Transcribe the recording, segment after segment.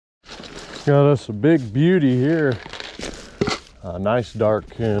Got us a big beauty here. A nice dark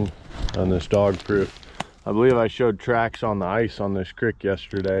coon on this dog proof. I believe I showed tracks on the ice on this creek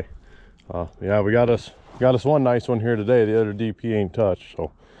yesterday. Yeah, we got us one nice one here today. The other DP ain't touched,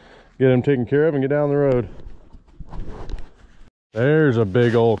 so get him taken care of and get down the road. There's a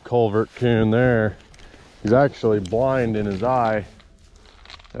big old culvert coon there. He's actually blind in his eye.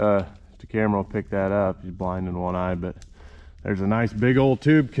 The camera will pick that up. He's blind in one eye, but there's a nice big old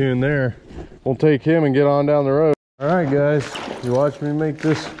tube coon there. We'll take him and get on down the road. All right, guys, you watched me make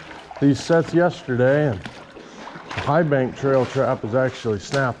these sets yesterday, and the high bank trail trap is actually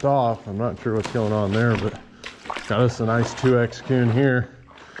snapped off. I'm not sure what's going on there, but got us a nice 2X coon here.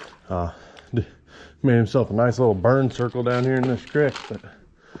 Made himself a nice little burn circle down here in this creek, but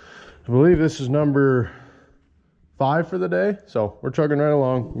I believe this is number 5 for the day, so we're chugging right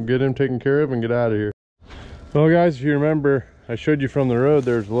along. We'll get him taken care of and get out of here. Well, guys, if you remember, I showed you from the road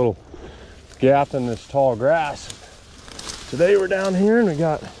there's a little gap in this tall grass. Today we're down here and we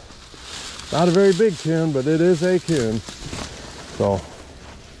got not a very big coon, but it is a coon. So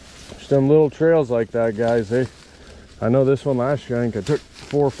just them little trails like that, guys. I know this one last year, I think I took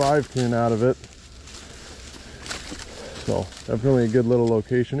 4 or 5 coon out of it. So definitely a good little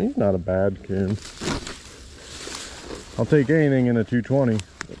location. He's not a bad coon. I'll take anything in a 220.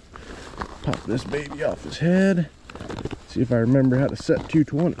 Pop this baby off his head. See if I remember how to set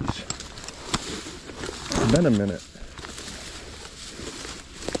 220s. It's been a minute.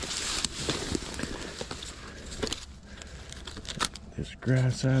 This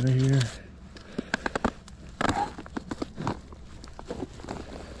grass out of here.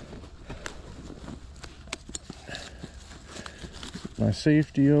 My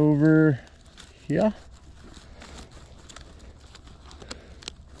safety over here.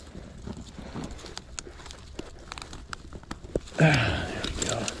 There we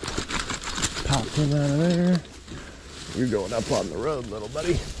go. Pop him out of there. You're going up on the road, little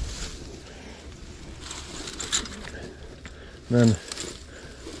buddy. Then,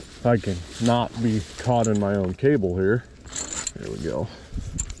 if I can not be caught in my own cable here, there we go.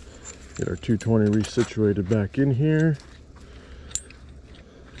 Get our 220 resituated back in here.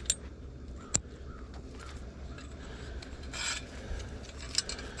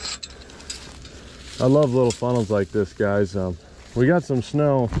 I love little funnels like this, guys. We got some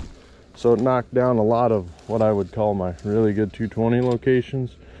snow, so it knocked down a lot of what I would call my really good 220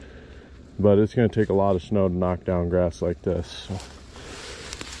 locations, but it's going to take a lot of snow to knock down grass like this. So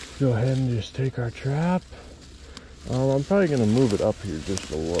go ahead and just take our trap. I'm probably going to move it up here just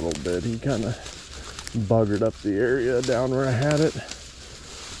a little bit. He kind of buggered up the area down where I had it,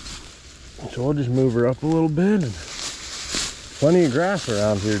 so I'll just move her up a little bit. And plenty of grass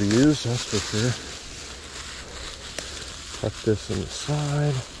around here to use, that's for sure. Tuck this in the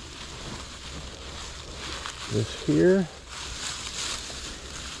side. This here.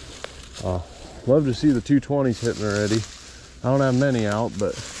 Love to see the 220s hitting already. I don't have many out,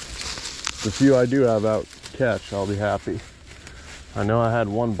 but the few I do have out catch, I'll be happy. I know I had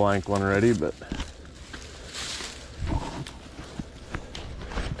one blank one already, but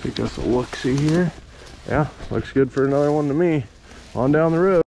take us a look-see here. Yeah, looks good for another one to me. On down the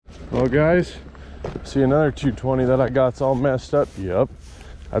road. Well, guys, see another 220 that I got's all messed up. Yep,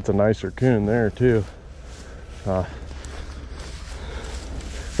 that's a nicer coon there too.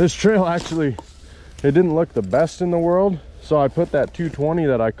 This trail actually, it didn't look the best in the world, so I put that 220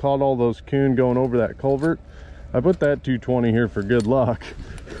 that I caught all those coon going over that culvert. I put that 220 here for good luck.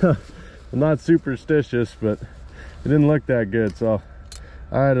 I'm not superstitious, but it didn't look that good, so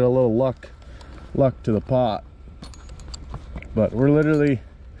I added a little luck to the pot. But we're literally,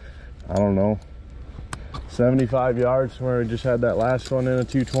 I don't know, 75 yards from where we just had that last one in a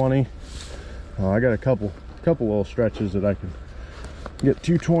 220. I got a couple little stretches that I can get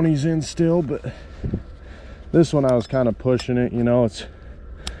 220s in still, but this one I was kind of pushing it. You know, it's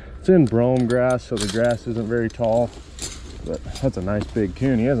in brome grass, so the grass isn't very tall, but that's a nice big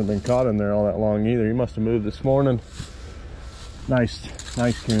coon. He hasn't been caught in there all that long either. He must have moved this morning. Nice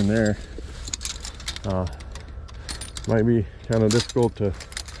coon there. Might be kind of difficult to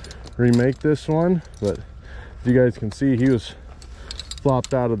remake this one, but as you guys can see, he was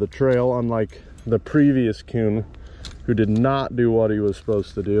flopped out of the trail, unlike the previous coon who did not do what he was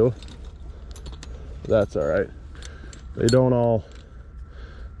supposed to do. That's all right. They don't all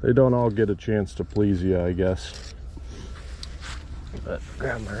get a chance to please you, I guess. But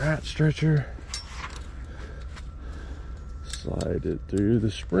grab my rat stretcher, slide it through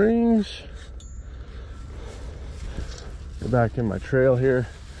the springs. Get back in my trail here.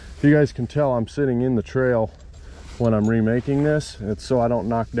 If you guys can tell, I'm sitting in the trail when I'm remaking this. It's so I don't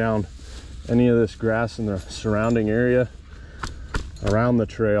knock down any of this grass in the surrounding area around the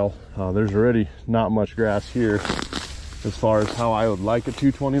trail. There's already not much grass here as far as how I would like a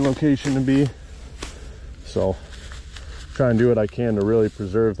 220 location to be. So try and do what I can to really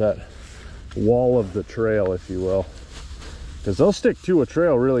preserve that wall of the trail, if you will, because they'll stick to a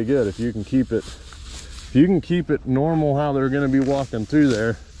trail really good if you can keep it normal how they're going to be walking through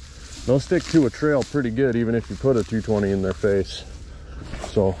there. They'll stick to a trail pretty good even if you put a 220 in their face.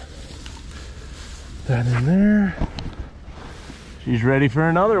 So that in there. She's ready for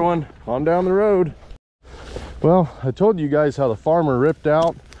another one on down the road. Well, I told you guys how the farmer ripped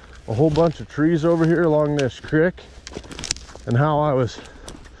out a whole bunch of trees over here along this creek, and how I was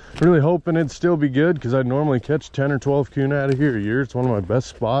really hoping it'd still be good because I'd normally catch 10 or 12 coon out of here a year. It's one of my best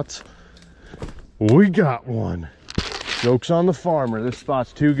spots. We got one. Joke's on the farmer. This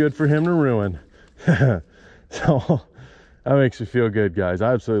spot's too good for him to ruin. So that makes me feel good, guys.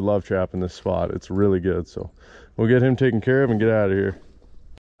 I absolutely love trapping this spot. It's really good. So we'll get him taken care of and get out of here.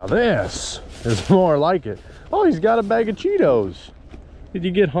 Now this is more like it. Oh, he's got a bag of Cheetos. Did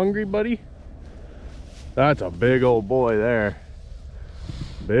you get hungry, buddy? That's a big old boy there.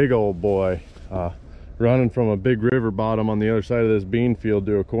 Big old boy. Running from a big river bottom on the other side of this bean field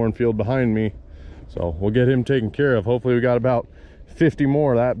to a cornfield behind me. So we'll get him taken care of. Hopefully we got about 50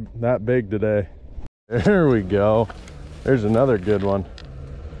 more that big today. There we go. There's another good one.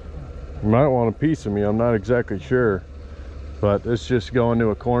 You might want a piece of me, I'm not exactly sure. But it's just going to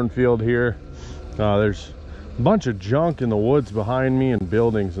a cornfield here. There's a bunch of junk in the woods behind me and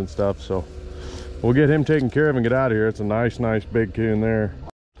buildings and stuff. So we'll get him taken care of and get out of here. It's a nice big coon there.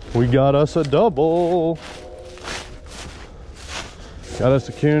 We got us a double. Got us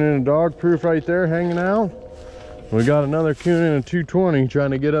a coon in a dog proof right there hanging out. We got another coon in a 220 trying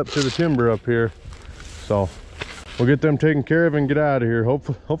to get up to the timber up here. So we'll get them taken care of and get out of here.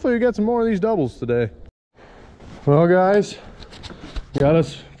 Hopefully we get some more of these doubles today. Well, guys, got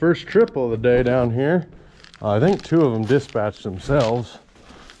us first triple of the day down here. I think 2 of them dispatched themselves.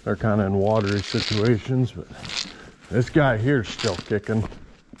 They're kind of in watery situations, but this guy here's still kicking.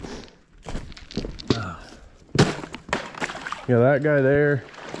 Yeah, that guy there,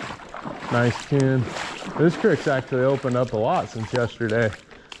 nice coon. This creek's actually opened up a lot since yesterday.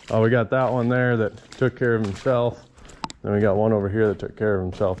 We got that one there that took care of himself. Then we got one over here that took care of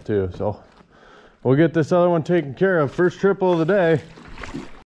himself too. So we'll get this other one taken care of. First triple of the day.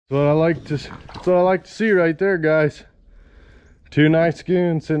 That's what I like to see right there, guys. 2 nice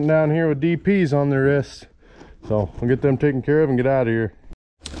coons sitting down here with DPs on their wrists. So we'll get them taken care of and get out of here.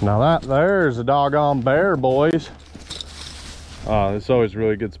 Now that there's a doggone bear, boys. It's always a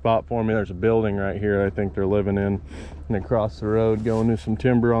really good spot for me. There's a building right here I think they're living in, and across the road going to some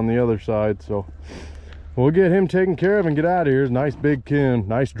timber on the other side. So we'll get him taken care of and get out of here. It's a nice big coon,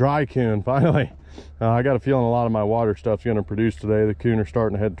 nice dry coon finally. I got a feeling a lot of my water stuff's going to produce today. The coon are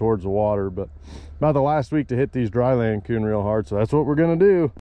starting to head towards the water, but about the last week to hit these dry land coon real hard, so that's what we're going to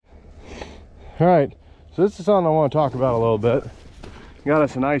do. All right, so this is something I want to talk about a little bit. Got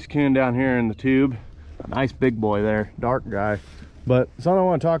us a nice coon down here in the tube. A nice big boy there, dark guy. But something I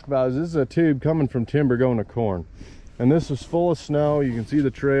want to talk about is this is a tube coming from timber going to corn. And this was full of snow. You can see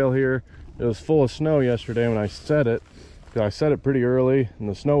the trail here. It was full of snow yesterday when I set it. I set it pretty early and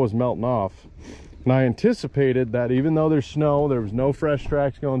the snow was melting off. And I anticipated that even though there's snow, there was no fresh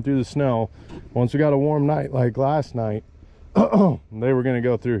tracks going through the snow. Once we got a warm night like last night, they were going to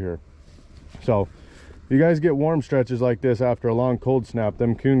go through here. So you guys get warm stretches like this after a long cold snap,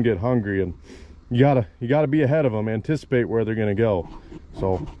 them coon get hungry, and you gotta be ahead of them, anticipate where they're gonna go.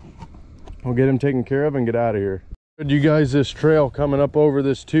 So we'll get them taken care of and get out of here. Showed you guys this trail coming up over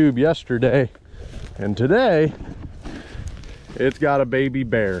this tube yesterday, and today it's got a baby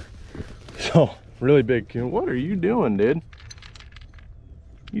bear. So really big coon. What are you doing, dude?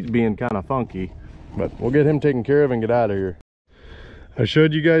 He's being kind of funky, but we'll get him taken care of and get out of here. I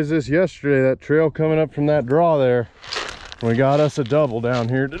showed you guys this yesterday, that trail coming up from that draw there. We got us a double down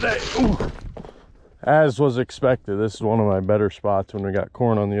here today. Ooh. As was expected, this is one of my better spots when we got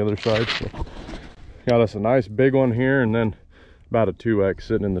corn on the other side. So got us a nice big one here, and then about a 2X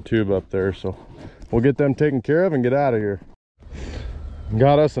sitting in the tube up there. So we'll get them taken care of and get out of here.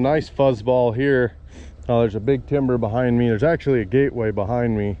 Got us a nice fuzzball here. There's a big timber behind me. There's actually a gateway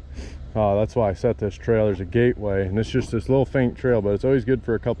behind me. That's why I set this trail. There's a gateway, and it's just this little faint trail, but it's always good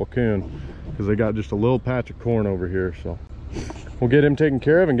for a couple coon because they got just a little patch of corn over here. So we'll get him taken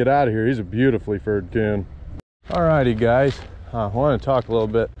care of and get out of here. He's a beautifully furred coon. Alrighty, guys, I want to talk a little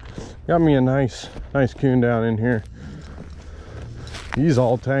bit. Got me a nice coon down in here. He's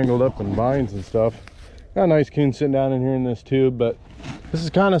all tangled up in vines and stuff. Got a nice coon sitting down in here in this tube, but This is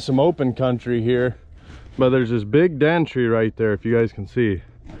kind of some open country here, but there's this big den tree right there, if you guys can see.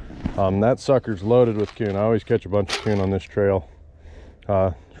 That sucker's loaded with coon. I always catch a bunch of coon on this trail.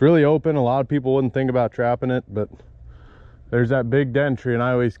 It's really open. A lot of people wouldn't think about trapping it, but there's that big den tree, and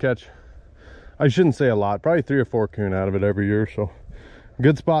I always catch, I shouldn't say a lot, probably 3 or 4 coon out of it every year. So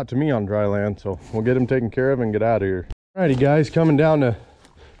good spot to me on dry land. So we'll get him taken care of and get out of here. Alrighty guys, coming down to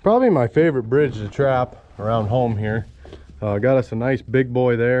probably my favorite bridge to trap around home here. Got us a nice big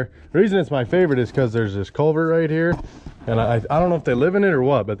boy there. The reason it's my favorite is because there's this culvert right here, and I don't know if they live in it or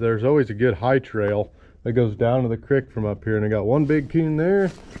what, but there's always a good high trail that goes down to the creek from up here. And I got one big coon there.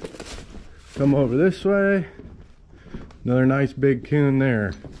 Come over this way, another nice big coon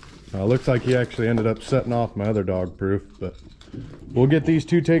there. Looks like he actually ended up setting off my other dog proof, but we'll get these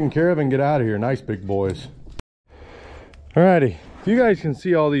 2 taken care of and get out of here. Nice big boys. Alrighty, if you guys can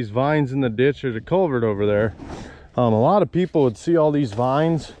see all these vines in the ditch, there's a culvert over there. A lot of people would see all these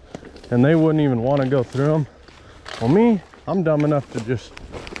vines and they wouldn't even want to go through them. Well, me, I'm dumb enough to just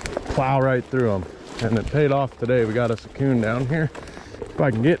plow right through them, and it paid off today. We got us a coon down here if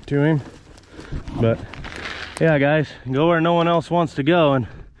I can get to him. But yeah guys, go where no one else wants to go and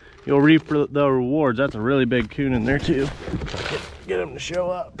you'll reap the rewards. That's a really big coon in there too. Get him to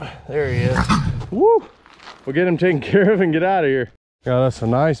show up. There he is. Woo! We'll get him taken care of and get out of here. Got us a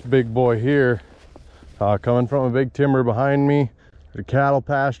nice big boy here. Coming from a big timber behind me. There's a cattle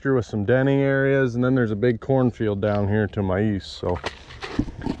pasture with some denning areas, and then there's a big cornfield down here to my east. So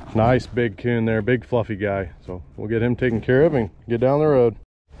nice big coon there, big fluffy guy. So we'll get him taken care of and get down the road.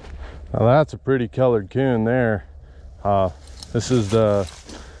 Now that's a pretty colored coon there. This is the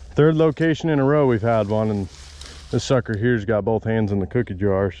 3rd location in a row we've had one, and this sucker here's got both hands in the cookie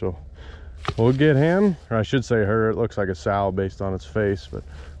jar. So we'll get him, or I should say her. It looks like a sow based on its face, but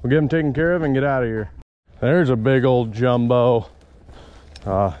we'll get him taken care of and get out of here. There's a big old jumbo.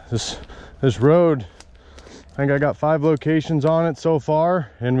 This road, I think I got 5 locations on it so far,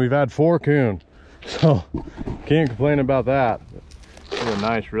 and we've had 4 coon. So can't complain about that. There's a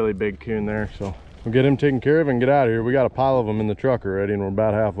nice, really big coon there. So we'll get him taken care of and get out of here. We got a pile of them in the truck already, and we're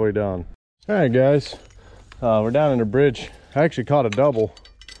about halfway done. All right, guys, we're down in a bridge. I actually caught a double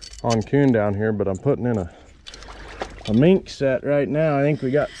on coon down here, but I'm putting in a mink set right now. I think we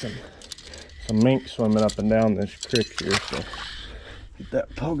got some mink swimming up and down this creek here, so get that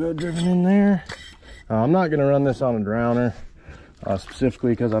pogo driven in there. I'm not going to run this on a drowner,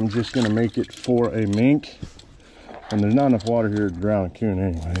 specifically because I'm just going to make it for a mink, and there's not enough water here to drown a coon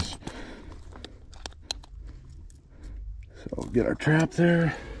anyways. So get our trap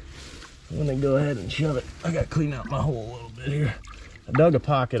there. I'm going to go ahead and shove it. I got to clean out my hole a little bit here. I dug a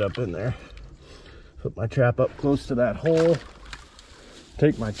pocket up in there. Put my trap up close to that hole.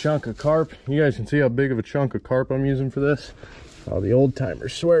 Take my chunk of carp. You guys can see how big of a chunk of carp I'm using for this. The old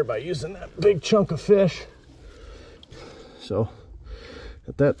timers swear by using that big chunk of fish. So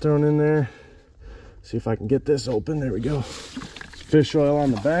got that thrown in there. See if I can get this open. There we go. Fish oil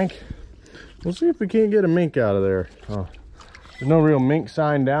on the bank. We'll see if we can't get a mink out of there. There's no real mink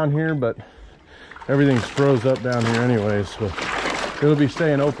sign down here, but everything's froze up down here anyways, so it'll be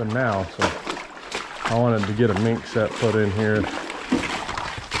staying open now. So I wanted to get a mink set put in here.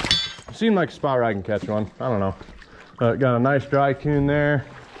 Seemed like a spot where I can catch one. I don't know. Got a nice dry coon there.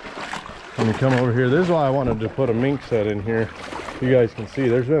 Let me come over here. This is why I wanted to put a mink set in here. You guys can see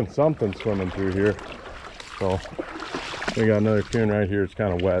there's been something swimming through here. So we got another coon right here. It's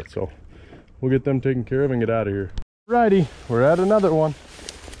kind of wet, so we'll get them taken care of and get out of here. Righty, we're at another one.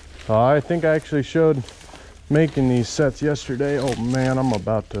 I think I actually showed making these sets yesterday. Oh man, I'm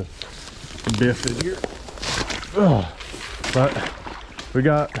about to biff it here. But we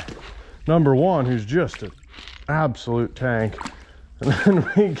got number 1, who's just an absolute tank, and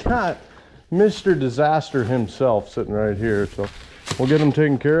then we got Mr. Disaster himself sitting right here. So we'll get him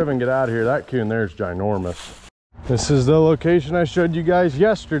taken care of and get out of here. That coon there is ginormous. This is the location I showed you guys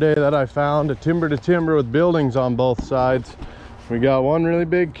yesterday that I found, a timber to timber with buildings on both sides. We got one really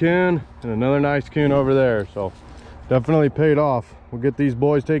big coon and another nice coon over there, so definitely paid off. We'll get these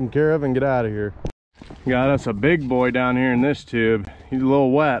boys taken care of and get out of here. Got us a big boy down here in this tube. He's a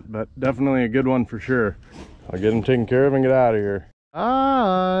little wet, but definitely a good one for sure. I'll get him taken care of and get out of here.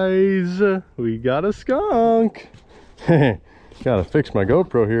 Eyes, we got a skunk. Gotta fix my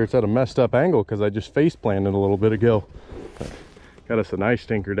GoPro here. It's at a messed up angle because I just face planted a little bit ago. Got us a nice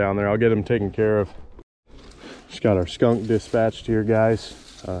stinker down there. I'll get him taken care of. Just got our skunk dispatched here,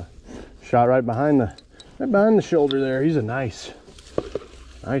 guys. Shot right behind the shoulder there. He's a nice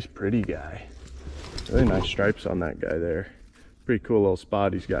pretty guy. Really nice stripes on that guy there. Pretty cool little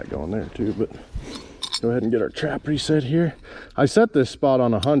spot he's got going there too. But Go ahead and get our trap reset here. I set this spot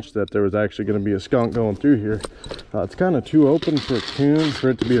on a hunch that there was actually going to be a skunk going through here. It's kind of too open for a coon,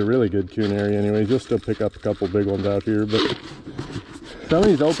 for it to be a really good coon area anyways. You'll still pick up a couple big ones out here, but some of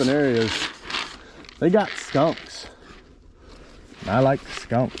these open areas, they got skunks. I like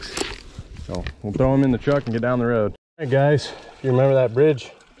skunks. So we'll throw them in the truck and get down the road. All right, guys, if you remember that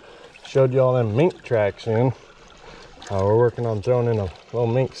bridge, showed you all them mink tracks in. We're working on throwing in a little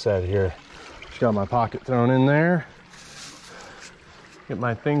mink set here. Just got my pocket thrown in there. Get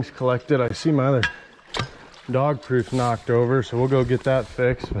my things collected. I see my other dog proof knocked over, so we'll go get that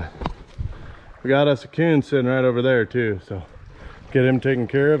fixed. But we got us a coon sitting right over there too, so get him taken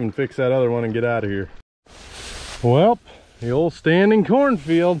care of and fix that other one and get out of here. Well, the old standing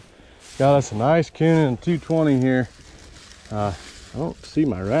cornfield got us a nice coon and a 220 here. I don't see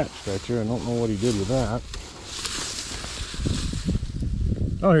my rat stretcher. I don't know what he did with that.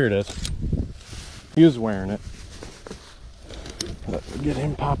 Oh, here it is. He was wearing it. But we'll get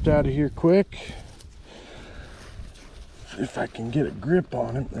him popped out of here quick. See if I can get a grip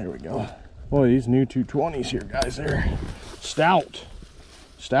on him. There we go. Boy, these new 220s here, guys, they're stout.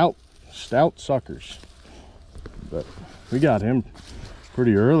 Stout suckers. But we got him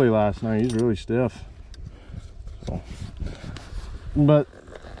pretty early last night. He's really stiff. So. But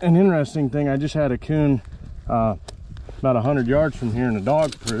an interesting thing, I just had a coon about 100 yards from here in a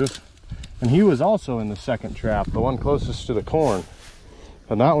dog proof, and he was also in the second trap, the one closest to the corn.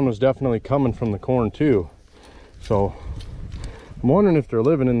 And that one was definitely coming from the corn too. So I'm wondering if they're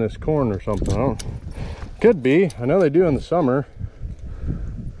living in this corn or something. Could be. I know they do in the summer,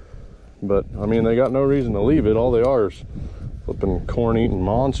 but I mean, they got no reason to leave it. All they are is flipping corn eating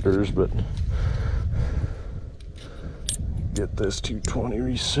monsters. But get this 220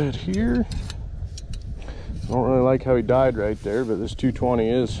 reset here. I don't really like how he died right there, but this 220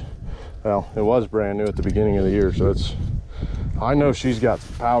 is, well, it was brand new at the beginning of the year, so it's, I know she's got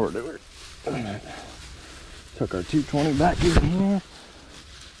some power to her. Took our 220 back in here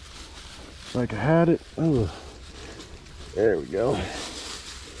like I had it. Ooh. There we go.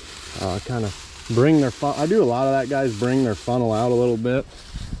 Kind of bring their I do a lot of that, guys, bring their funnel out a little bit,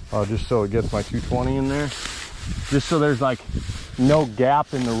 just so it gets my 220 in there, just so there's like no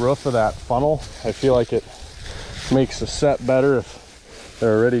gap in the roof of that funnel. I feel like it makes the set better if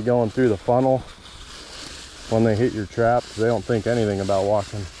they're already going through the funnel when they hit your trap. They don't think anything about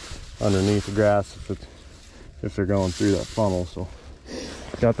walking underneath the grass if they're going through that funnel. So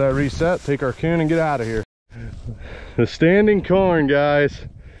got that reset, take our coon and get out of here. The standing corn, guys.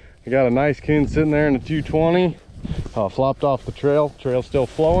 I got a nice coon sitting there in the 220. Flopped off the trail's still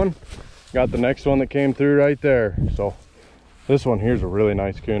flowing. Got the next one that came through right there. So this one here's a really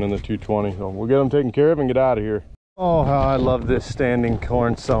nice coon in the 220. So we'll get them taken care of and get out of here. Oh, how I love this standing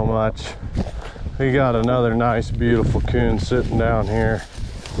corn so much. We got another nice, beautiful coon sitting down here.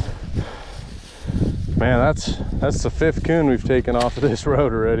 Man, that's the 5th coon we've taken off of this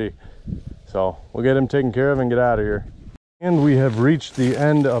road already. So we'll get him taken care of and get out of here. And we have reached the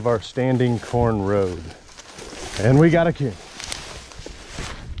end of our standing corn road. And we got a coon.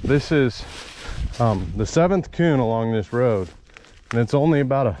 This is the 7th coon along this road. And it's only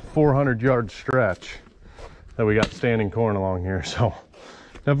about a 400-yard stretch that we got standing corn along here. So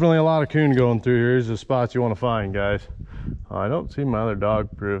definitely a lot of coon going through here. Here's the spots you want to find, guys. I don't see my other dog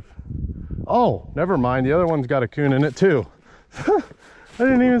proof. Oh, never mind. The other one's got a coon in it too. I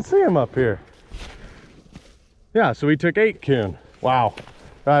didn't even see him up here. Yeah, so we took 8 coon. Wow. All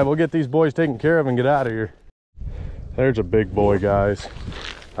right, we'll get these boys taken care of and get out of here. There's a big boy, guys.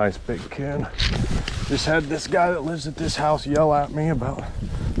 Nice big coon. Just had this guy that lives at this house yell at me about,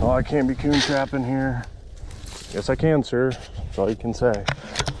 oh, I can't be coon trapping here. Yes, I can, sir. That's all you can say.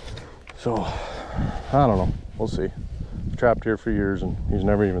 So, I don't know. We'll see. Trapped here for years and he's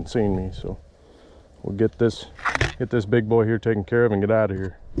never even seen me. So, we'll get this big boy here taken care of and get out of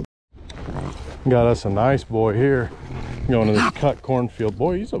here. Got us a nice boy here. Going to this cut cornfield.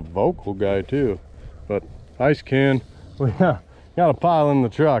 Boy, he's a vocal guy too. But nice coon. We got a pile in the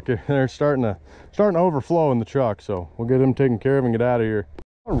truck. They're starting to overflow in the truck. So, we'll get him taken care of and get out of here.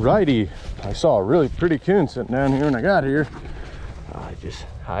 Alrighty, I saw a really pretty coon sitting down here when I got here. Just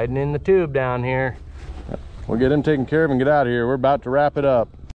hiding in the tube down here. We'll get him taken care of and get out of here. We're about to wrap it up.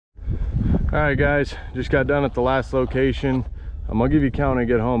 Alright, guys, just got done at the last location. I'm gonna give you a count when I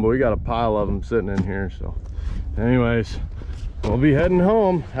get home, but we got a pile of them sitting in here. So anyways, we'll be heading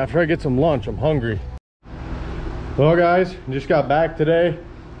home after I get some lunch. I'm hungry. Well, guys, just got back today.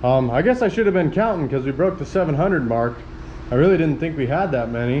 I guess I should have been counting because we broke the 700 mark. I really didn't think we had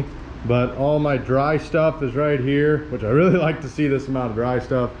that many, but all my dry stuff is right here, which I really like to see this amount of dry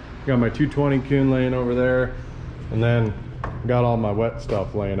stuff. Got my 220 coon laying over there, and then got all my wet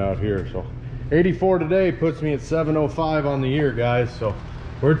stuff laying out here. So 84 today puts me at 705 on the year, guys. So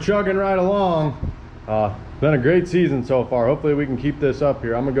we're chugging right along. Been a great season so far. Hopefully we can keep this up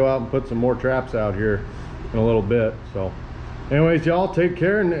here. I'm gonna go out and put some more traps out here in a little bit. So anyways, y'all take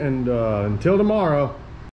care, and until tomorrow.